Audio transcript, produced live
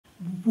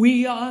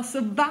We are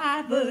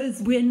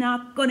survivors. We're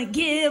not gonna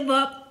give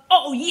up.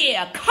 Oh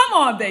yeah, come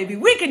on, baby.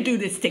 We can do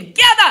this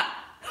together.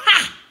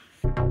 Ha!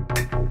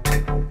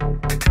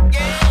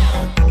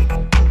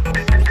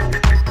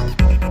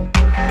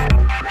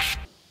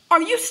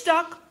 Are you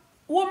stuck?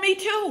 Well, me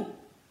too.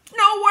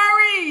 No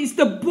worries.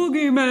 The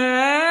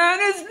boogeyman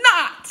is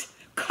not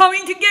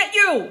coming to get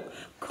you.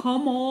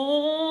 Come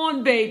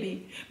on,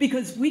 baby,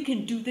 because we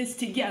can do this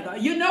together.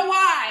 You know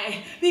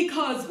why?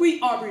 Because we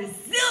are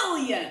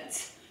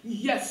resilient.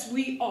 Yes,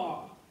 we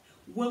are.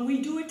 When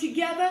we do it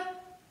together,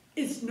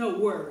 it's no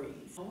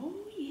worries. Oh,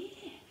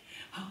 yeah.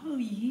 Oh,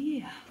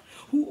 yeah.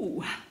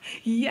 Ooh,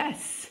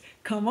 yes.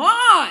 Come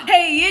on.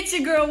 Hey, it's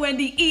your girl,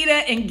 Wendy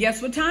Eda, and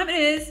guess what time it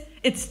is?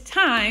 It's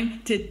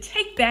time to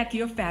take back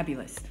your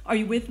fabulous. Are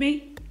you with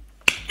me?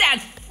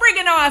 That's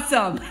friggin'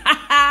 awesome.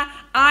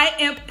 I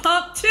am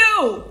pumped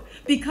too,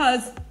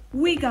 because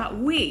we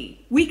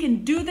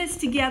can do this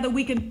together.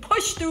 We can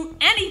push through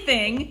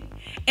anything,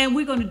 and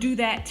we're going to do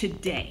that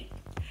today.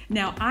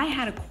 Now, I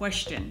had a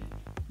question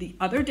the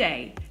other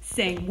day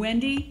saying,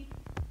 Wendy,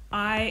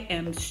 I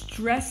am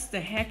stressed the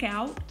heck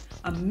out.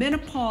 I'm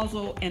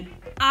menopausal, and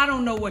I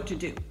don't know what to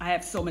do. I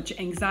have so much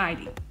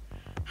anxiety.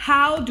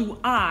 How do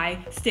I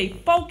stay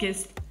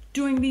focused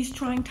during these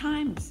trying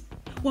times?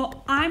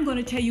 Well, I'm going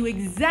to tell you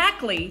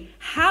exactly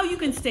how you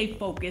can stay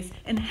focused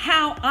and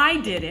how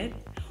I did it.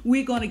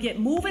 We're going to get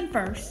moving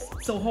first,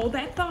 so hold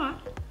that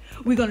thought.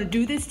 We're going to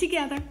do this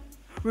together.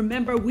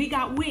 Remember,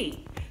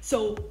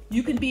 so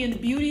you can be in the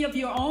beauty of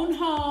your own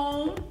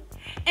home,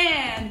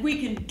 and we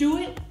can do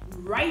it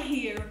right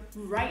here,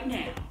 right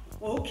now.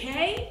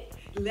 Okay?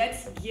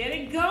 Let's get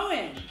it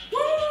going.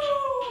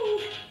 Woo!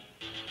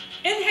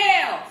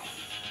 Inhale.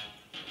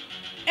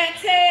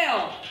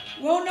 Exhale.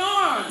 One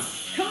arm.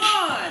 Come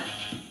on.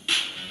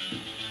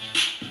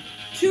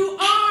 2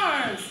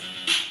 arms.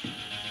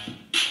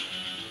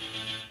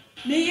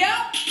 Knee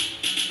up.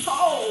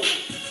 Hold.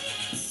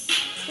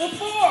 For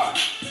 4.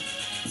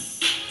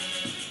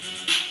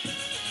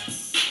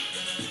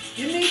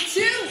 Give me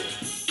 2.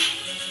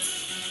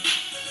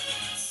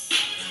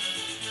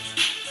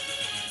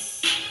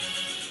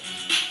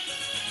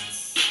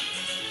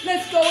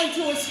 Let's go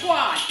into a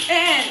squat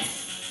and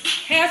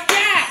half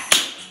back.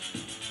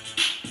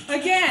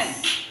 Again.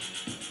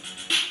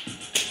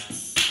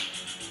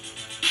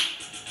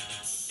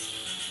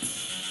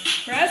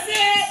 Press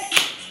it.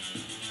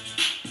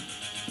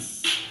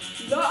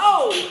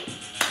 Go.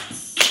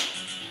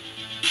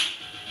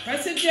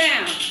 Press it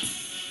down.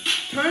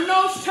 Turn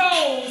those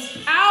toes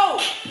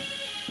out.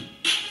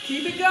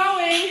 Keep it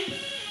going.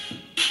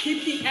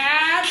 Keep the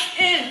abs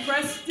in.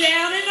 Press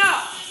down and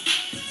up.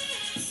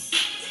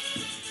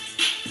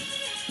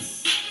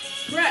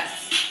 Press.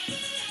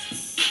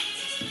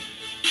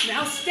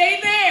 Now stay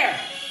there.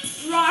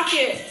 Rock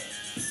it.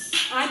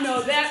 I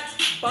know that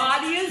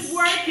body is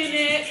working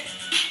it.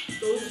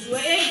 Those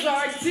legs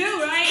are too,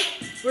 right?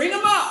 Bring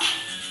them up.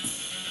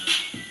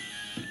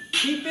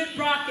 Keep it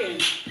rocking.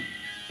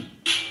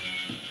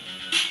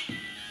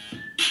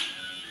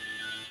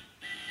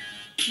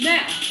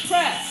 Now,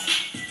 press.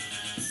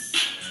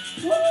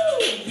 Woo,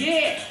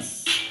 yeah.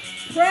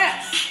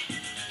 Press.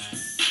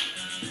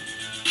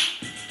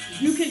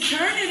 You can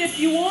turn it if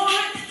you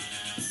want.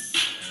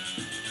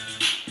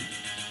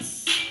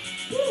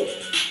 Woo.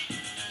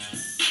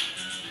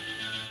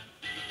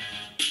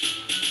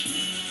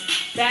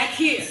 Back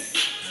here.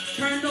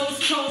 Turn those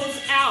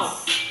toes out.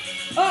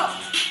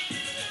 Up.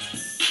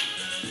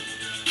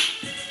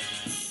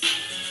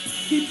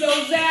 Keep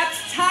those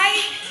abs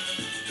tight.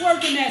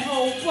 Working that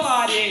whole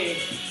body.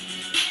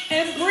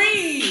 And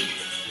breathe.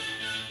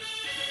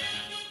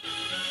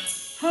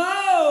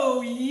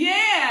 Oh,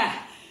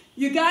 yeah.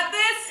 You got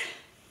this?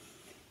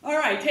 All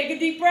right, take a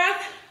deep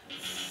breath.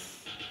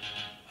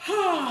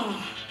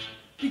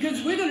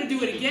 Because we're going to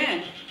do it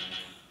again.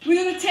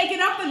 We're going to take it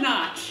up a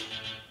notch.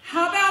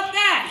 How about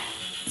that?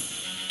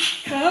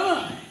 Come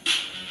on.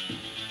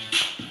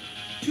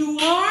 2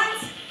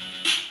 arms.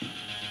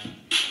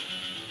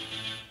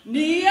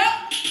 Knee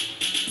up.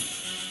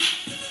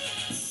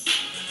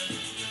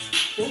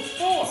 For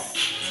 4.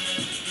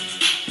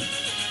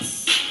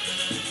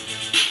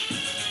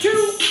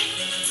 2.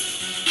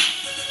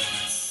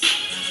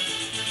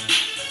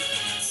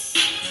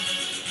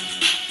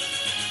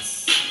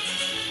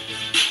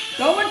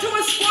 Go into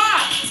a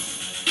squat.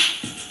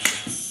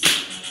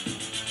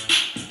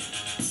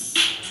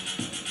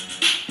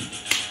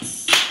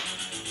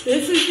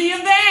 This is the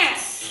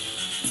advance.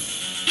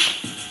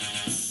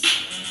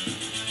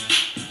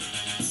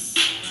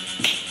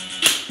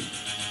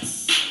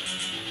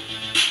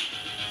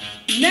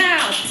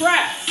 Now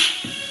press.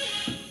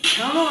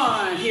 Come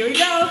on, here we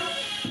go.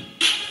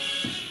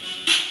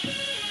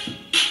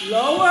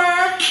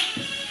 Lower.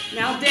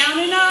 Now down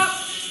and up.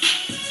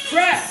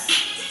 Press.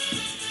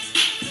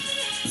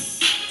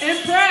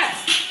 And press.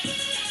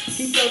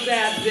 Keep those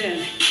abs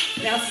in.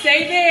 Now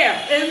stay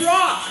there and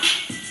rock.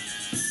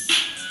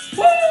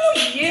 Woo,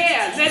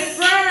 yeah, let it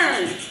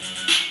burn.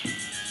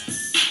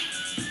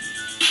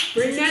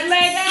 Bring that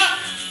leg up.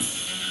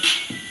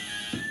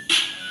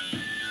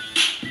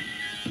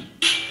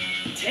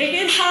 Take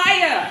it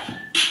higher.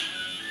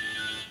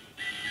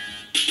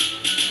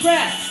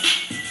 Press,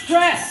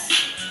 press,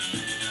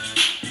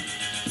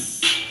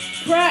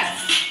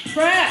 press,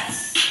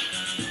 press.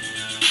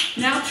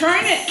 Now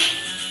turn it.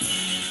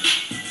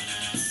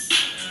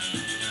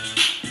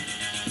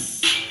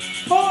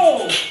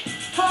 Hold,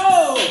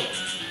 hold,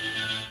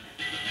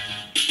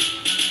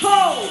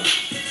 hold.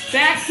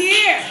 Back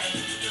here.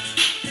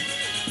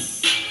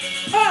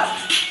 Up.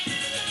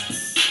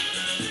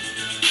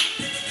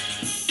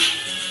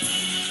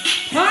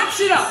 Punch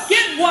it up.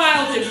 Get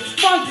wild and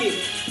funky.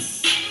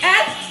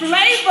 Add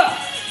flavor.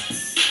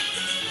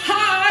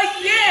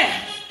 Ha,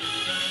 yeah.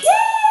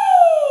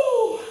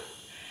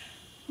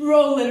 Woo!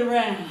 Roll it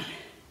around.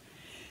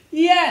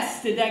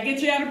 Yes. Did that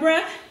get you out of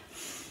breath?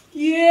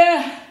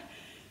 Yeah.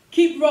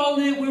 Keep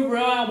rolling it. We're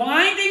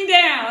winding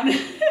down.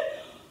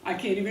 I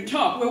can't even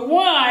talk. We're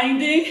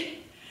winding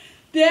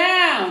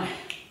down.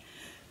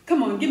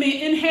 Come on, give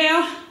me an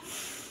inhale.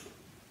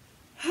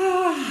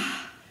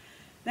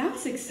 That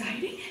was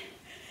exciting.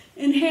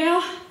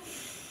 Inhale.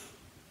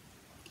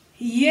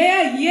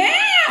 Yeah,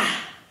 yeah.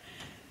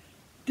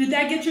 Did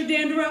that get your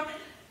dander up?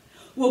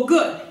 Well,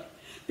 good,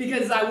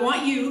 because I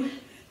want you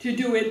to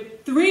do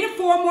it 3 to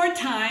 4 more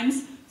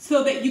times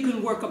so that you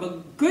can work up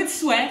a good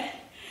sweat,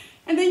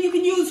 and then you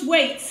can use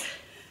weights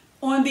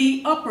on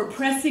the upper,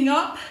 pressing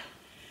up,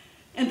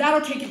 and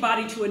that'll take your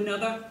body to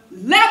another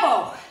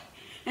level.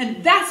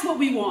 And that's what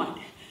we want,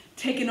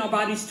 taking our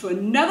bodies to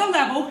another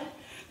level,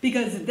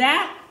 because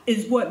that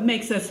is what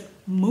makes us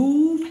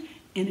move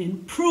and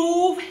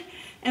improve,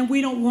 and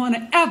we don't want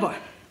to ever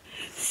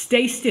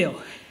stay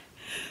still,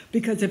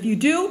 because if you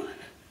do,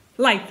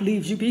 life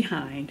leaves you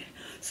behind.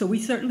 So we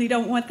certainly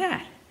don't want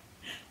that.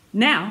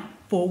 Now,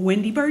 for a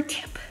Wendy Bird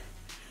tip.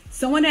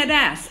 Someone had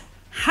asked,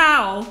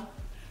 how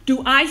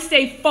do I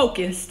stay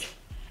focused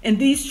in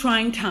these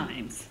trying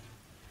times?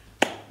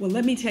 Well,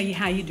 let me tell you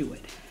how you do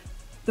it.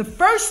 The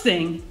first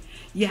thing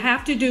you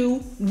have to do,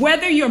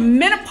 whether you're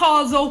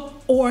menopausal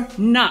or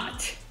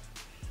not,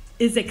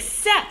 is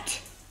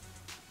accept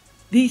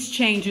these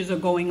changes are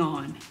going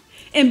on.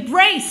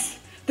 Embrace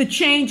the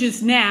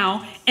changes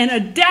now and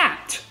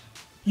adapt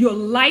your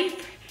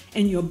life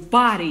and your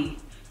body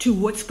to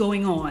what's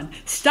going on.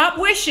 Stop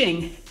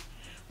wishing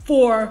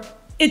for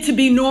it to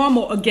be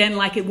normal again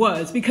like it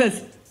was,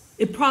 because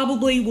it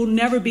probably will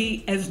never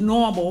be as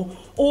normal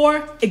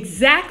or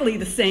exactly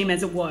the same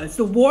as it was.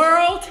 The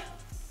world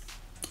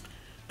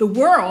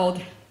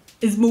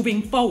is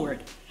moving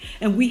forward,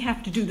 and we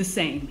have to do the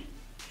same.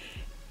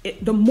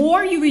 The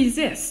more you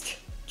resist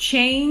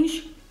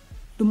change,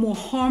 the more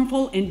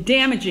harmful and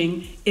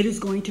damaging it is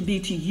going to be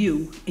to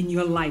you in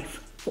your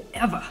life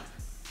forever.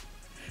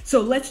 So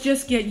let's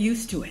just get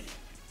used to it.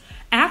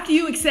 After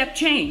you accept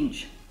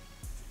change,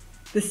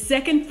 the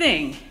second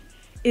thing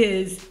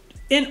is,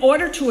 in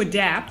order to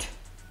adapt,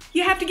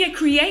 you have to get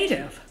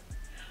creative.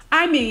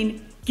 I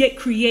mean, get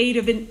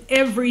creative in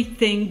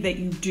everything that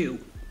you do.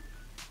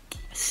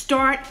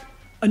 Start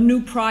a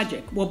new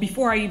project. Well,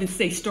 before I even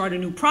say start a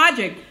new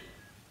project,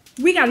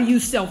 we got to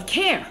use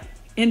self-care.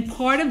 And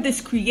part of this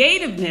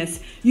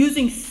creativeness,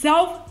 using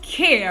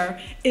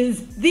self-care,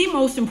 is the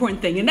most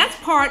important thing. And that's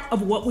part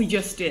of what we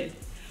just did.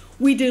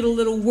 We did a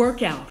little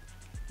workout.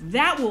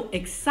 That will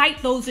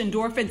excite those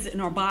endorphins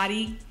in our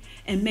body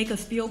and make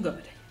us feel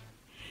good.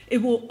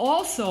 It will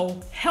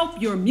also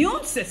help your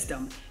immune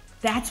system.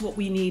 That's what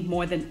we need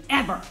more than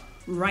ever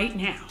right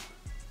now.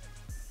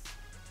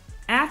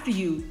 After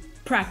you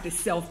practice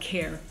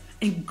self-care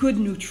and good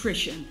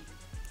nutrition,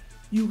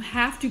 you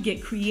have to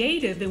get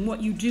creative in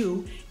what you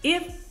do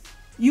if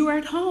you're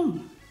at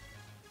home.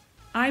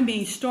 I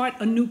mean, start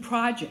a new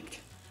project,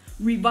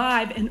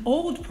 revive an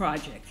old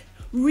project,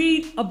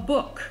 read a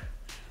book,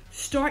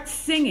 start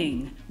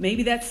singing.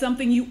 Maybe that's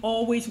something you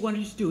always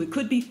wanted to do. It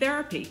could be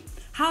therapy.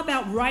 How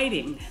about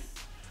writing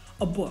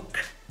a book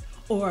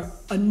or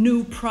a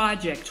new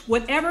project?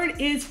 Whatever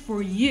it is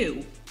for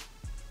you,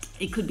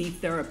 it could be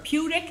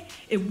therapeutic.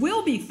 It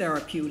will be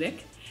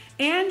therapeutic,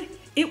 and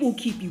it will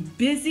keep you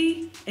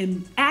busy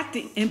and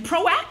acting and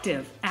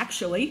proactive,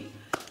 actually.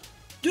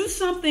 Do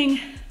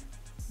something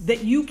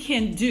that you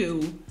can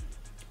do.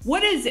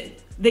 What is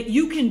it that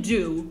you can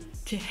do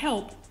to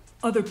help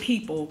other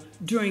people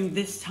during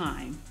this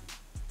time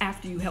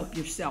after you help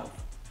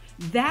yourself?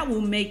 That will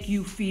make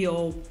you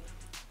feel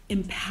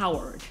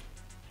empowered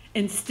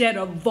instead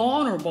of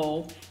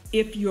vulnerable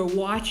if you're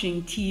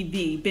watching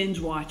TV, binge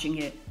watching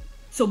it.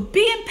 So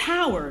be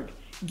empowered,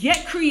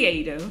 get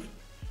creative,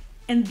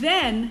 and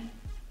then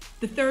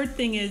the third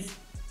thing is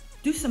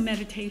do some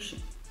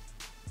meditation.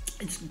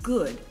 It's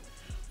good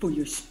for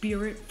your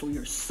spirit, for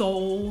your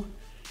soul.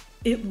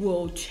 It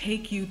will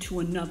take you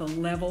to another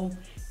level.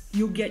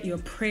 You'll get your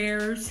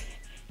prayers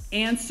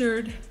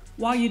answered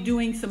while you're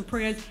doing some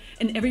prayers.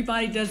 And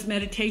everybody does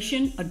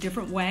meditation a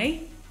different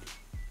way.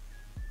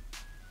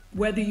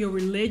 Whether you're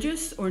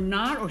religious or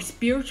not, or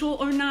spiritual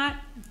or not,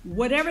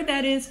 whatever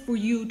that is for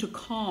you to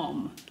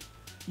calm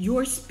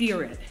your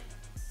spirit,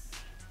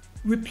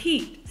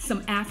 repeat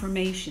some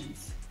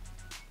affirmations.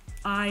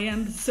 I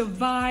am a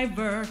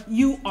survivor.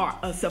 You are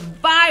a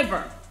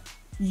survivor.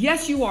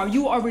 Yes, you are.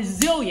 You are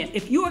resilient.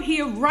 If you are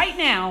here right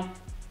now,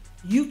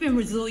 you've been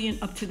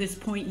resilient up to this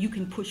point. You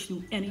can push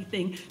through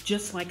anything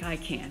just like I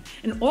can.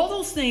 And all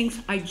those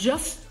things I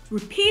just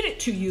repeated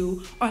to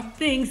you are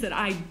things that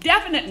I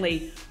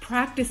definitely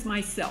practice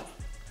myself.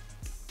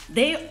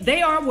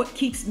 They are what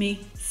keeps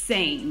me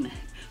sane.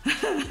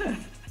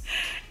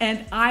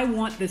 And I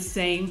want the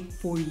same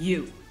for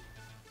you.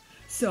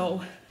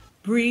 So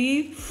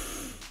breathe.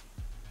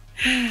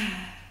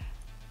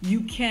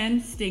 You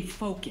can stay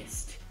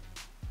focused.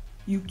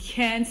 You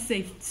can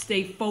stay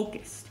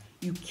focused.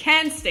 You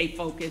can stay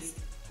focused.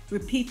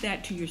 Repeat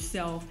that to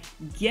yourself.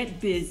 Get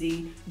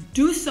busy.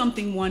 Do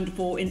something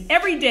wonderful. And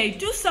every day,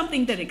 do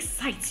something that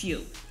excites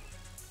you.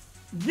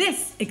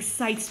 This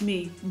excites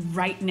me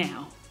right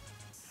now.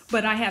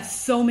 But I have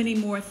so many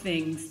more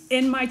things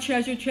in my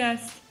treasure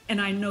chest, and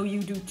I know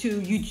you do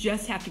too. You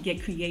just have to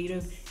get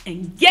creative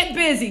and get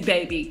busy,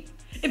 baby.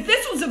 If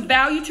this was of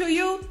value to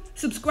you,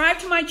 subscribe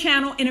to my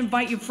channel and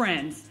invite your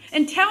friends.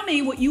 And tell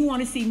me what you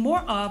want to see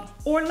more of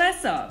or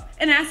less of.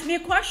 And ask me a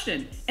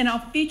question, and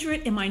I'll feature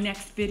it in my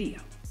next video.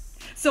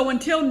 So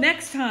until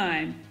next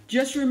time,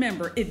 just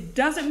remember, it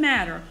doesn't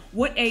matter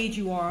what age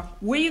you are,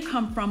 where you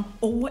come from,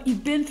 or what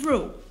you've been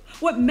through.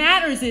 What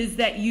matters is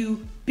that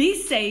you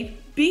be safe,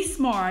 be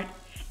smart,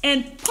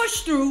 and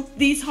push through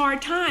these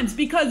hard times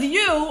because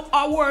you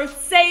are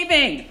worth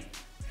saving.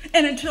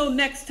 And until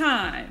next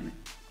time,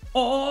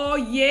 oh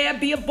yeah,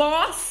 be a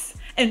boss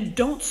and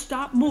don't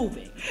stop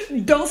moving.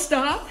 Don't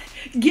stop,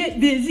 get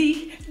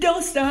busy,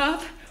 don't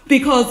stop,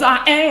 because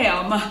I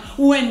am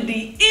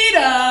Wendy Eater.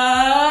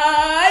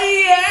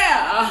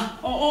 Yeah,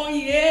 oh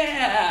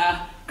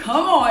yeah.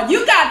 Come on,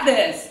 you got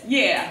this.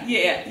 Yeah.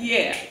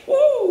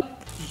 Woo.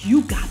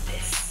 You got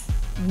this.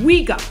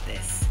 We got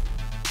this.